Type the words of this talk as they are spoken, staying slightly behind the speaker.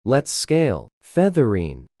Let's scale.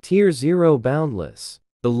 Featherine. Tier 0 boundless.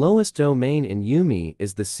 The lowest domain in Yumi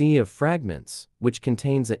is the Sea of Fragments, which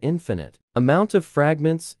contains an infinite amount of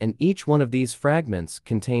fragments, and each one of these fragments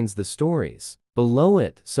contains the stories below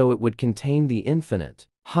it, so it would contain the infinite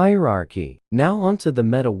hierarchy. Now onto the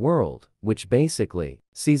meta world, which basically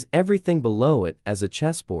sees everything below it as a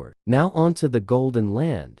chessboard. Now onto the Golden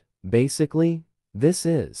Land. Basically, this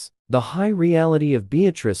is the high reality of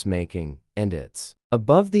Beatrice making, and it's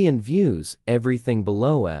above the and views everything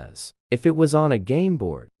below as if it was on a game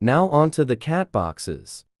board. Now onto the cat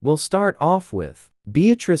boxes. We'll start off with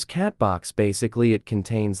Beatrice cat box. Basically it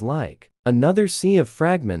contains like another sea of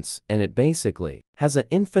fragments, and it basically has an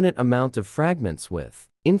infinite amount of fragments with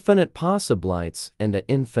infinite possibilities and an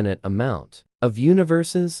infinite amount of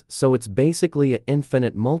universes, so it's basically an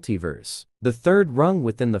infinite multiverse. The third rung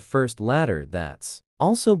within the first ladder, that's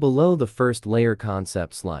also below the first layer,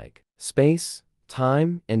 concepts like space,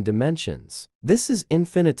 time, and dimensions. This is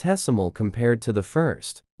infinitesimal compared to the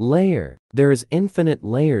first layer. There is infinite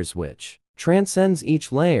layers which transcends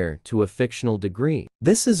each layer to a fictional degree.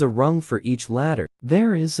 This is a rung for each ladder.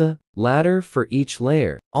 There is a ladder for each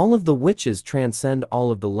layer, all of the witches transcend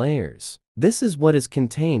all of the layers. This is what is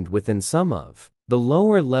contained within some of the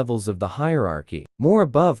lower levels of the hierarchy. More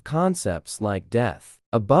above, concepts like death.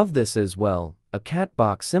 Above this as well, a cat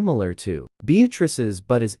box similar to Beatrice's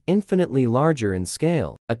but is infinitely larger in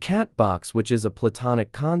scale. A cat box which is a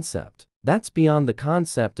platonic concept that's beyond the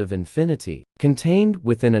concept of infinity, contained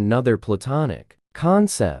within another platonic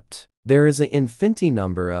concept. There is an infinity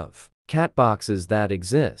number of cat boxes that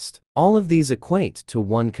exist. All of these equate to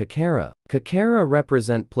one kakara. Kakara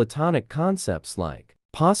represent platonic concepts like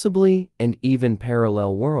possibly and even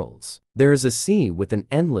parallel worlds. There is a sea with an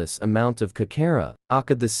endless amount of kakara,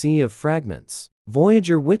 aka the Sea of Fragments.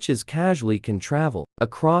 Voyager witches casually can travel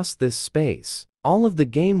across this space. All of the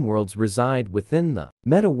game worlds reside within the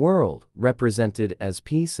meta world, represented as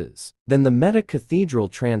pieces. Then the meta cathedral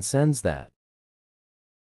transcends that.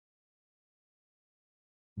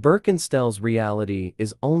 Birkenstell's reality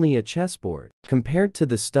is only a chessboard compared to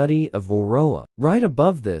the study of Aurora. Right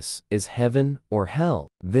above this is heaven or hell.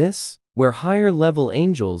 This, where higher level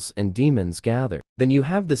angels and demons gather. Then you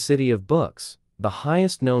have the city of books, the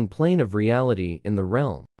highest known plane of reality in the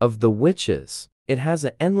realm of the witches. It has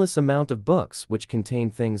an endless amount of books which contain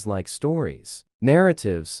things like stories,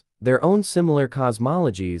 narratives, their own similar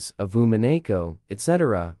cosmologies of unimeko,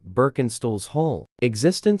 etc. Birkenstell's whole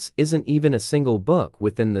existence isn't even a single book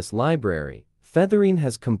within this library. Featherine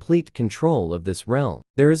has complete control of this realm.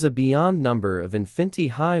 There is a beyond number of infinity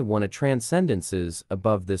high one transcendences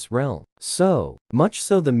above this realm. So much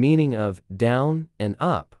so the meaning of down and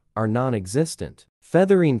up are non-existent.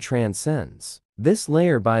 Featherine transcends this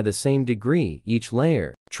layer by the same degree. Each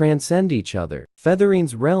layer transcend each other.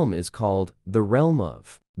 Featherine's realm is called the realm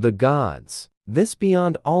of the gods. This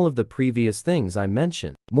beyond all of the previous things I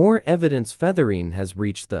mentioned. More evidence Featherine has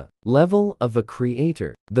reached the level of a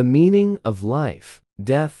creator. The meaning of life,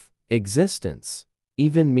 death, existence,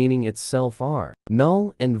 even meaning itself are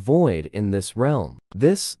null and void in this realm.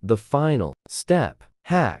 This, the final step,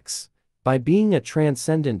 hacks. By being a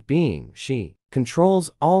transcendent being, she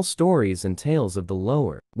controls all stories and tales of the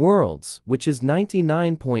lower worlds, which is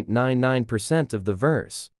 99.99% of the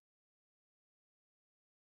verse.